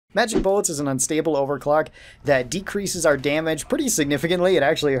Magic Bullets is an unstable overclock that decreases our damage pretty significantly. It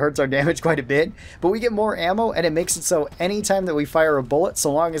actually hurts our damage quite a bit, but we get more ammo, and it makes it so anytime that we fire a bullet,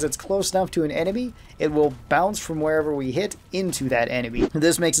 so long as it's close enough to an enemy, it will bounce from wherever we hit into that enemy.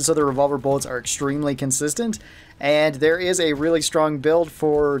 This makes it so the revolver bullets are extremely consistent, and there is a really strong build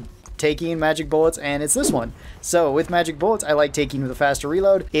for taking magic bullets, and it's this one. So with magic bullets, I like taking the faster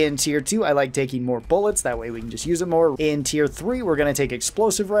reload. In tier 2, I like taking more bullets, that way we can just use it more. In tier 3, we're going to take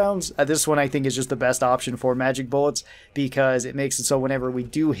explosive rounds. This one I think is just the best option for magic bullets because it makes it so whenever we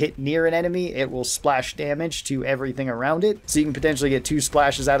do hit near an enemy, it will splash damage to everything around it. So you can potentially get 2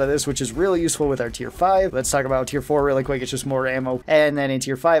 splashes out of this, which is really useful with our tier 5. Let's talk about tier 4 really quick. It's just more ammo. And then in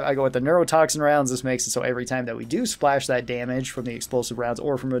tier 5, I go with the neurotoxin rounds. This makes it so every time that we do splash that damage from the explosive rounds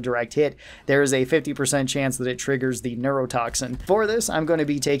or from a direct hit, there is a 50% chance that it triggers the neurotoxin. For this, I'm going to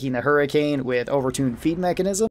be taking the Hurricane with overtuned feed mechanism.